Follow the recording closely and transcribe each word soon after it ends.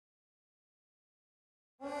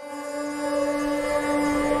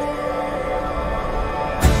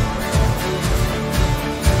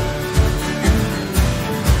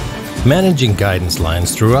Managing guidance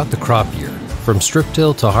lines throughout the crop year, from strip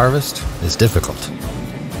till to harvest, is difficult.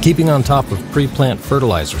 Keeping on top of pre-plant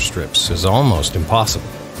fertilizer strips is almost impossible.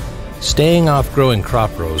 Staying off growing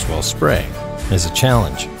crop rows while spraying is a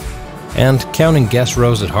challenge. And counting guess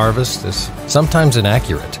rows at harvest is sometimes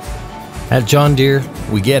inaccurate. At John Deere,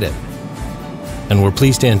 we get it. And we're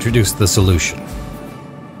pleased to introduce the solution: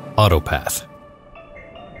 AutoPath.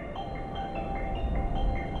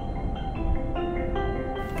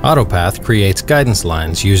 AutoPath creates guidance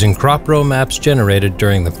lines using crop row maps generated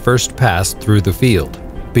during the first pass through the field,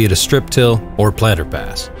 be it a strip till or planter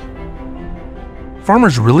pass.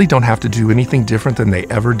 Farmers really don't have to do anything different than they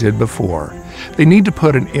ever did before. They need to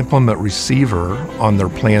put an implement receiver on their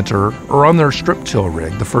planter or on their strip till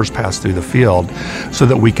rig the first pass through the field so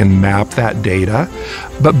that we can map that data.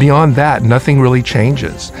 But beyond that, nothing really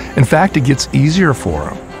changes. In fact, it gets easier for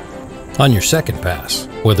them. On your second pass,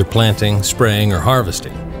 whether planting, spraying, or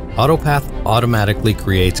harvesting, AutoPath automatically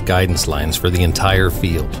creates guidance lines for the entire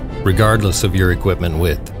field, regardless of your equipment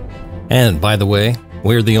width. And by the way,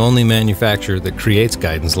 we're the only manufacturer that creates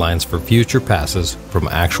guidance lines for future passes from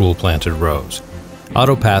actual planted rows.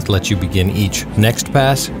 AutoPath lets you begin each next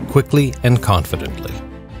pass quickly and confidently.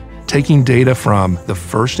 Taking data from the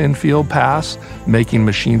first infield pass, making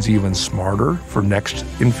machines even smarter for next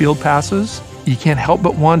infield passes, you can't help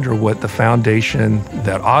but wonder what the foundation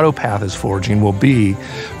that AutoPath is forging will be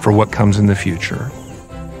for what comes in the future.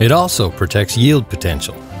 It also protects yield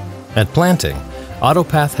potential. At planting,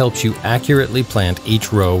 AutoPath helps you accurately plant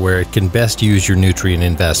each row where it can best use your nutrient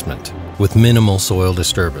investment, with minimal soil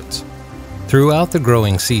disturbance. Throughout the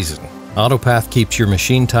growing season, AutoPath keeps your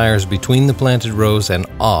machine tires between the planted rows and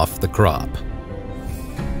off the crop.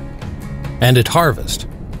 And at harvest,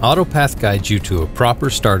 AutoPath guides you to a proper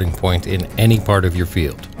starting point in any part of your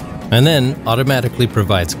field, and then automatically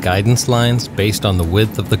provides guidance lines based on the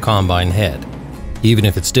width of the combine head, even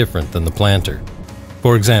if it's different than the planter.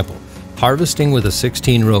 For example, harvesting with a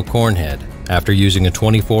 16-row corn head after using a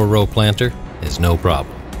 24-row planter is no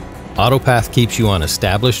problem. AutoPath keeps you on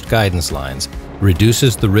established guidance lines,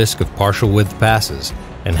 reduces the risk of partial width passes,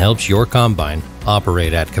 and helps your combine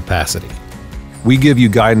operate at capacity. We give you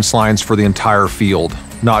guidance lines for the entire field,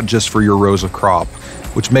 not just for your rows of crop,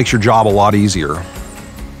 which makes your job a lot easier.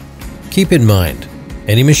 Keep in mind,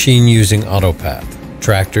 any machine using AutoPath,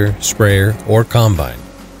 tractor, sprayer, or combine,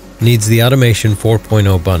 needs the Automation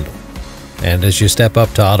 4.0 bundle. And as you step up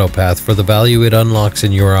to AutoPath for the value it unlocks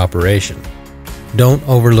in your operation, don't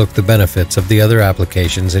overlook the benefits of the other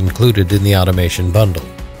applications included in the automation bundle,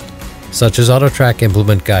 such as AutoTrack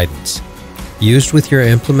implement guidance. Used with your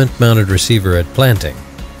implement-mounted receiver at planting,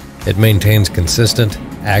 it maintains consistent,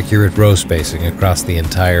 accurate row spacing across the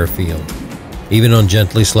entire field, even on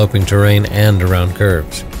gently sloping terrain and around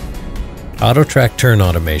curves. AutoTrack turn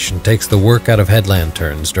automation takes the work out of headland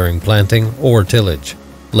turns during planting or tillage,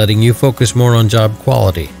 letting you focus more on job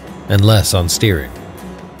quality and less on steering.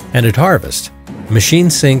 And at harvest,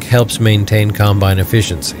 Machine Sync helps maintain combine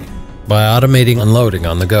efficiency by automating unloading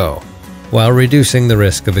on the go, while reducing the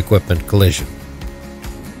risk of equipment collision.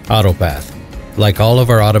 AutoPath, like all of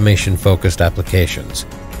our automation-focused applications,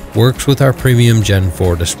 works with our premium Gen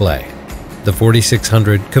 4 display, the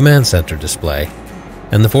 4600 Command Center display,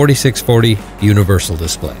 and the 4640 Universal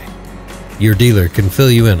display. Your dealer can fill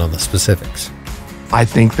you in on the specifics. I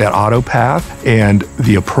think that AutoPath and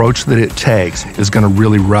the approach that it takes is going to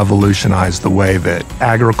really revolutionize the way that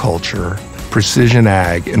agriculture, precision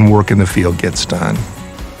ag, and work in the field gets done.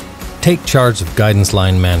 Take charge of guidance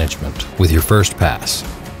line management with your first pass.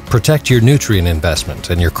 Protect your nutrient investment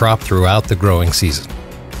and your crop throughout the growing season.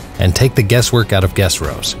 And take the guesswork out of guess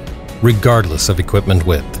rows, regardless of equipment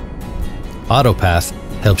width. AutoPath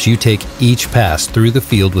helps you take each pass through the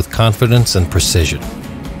field with confidence and precision.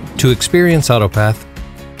 To experience AutoPath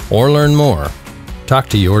or learn more, talk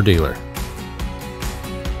to your dealer.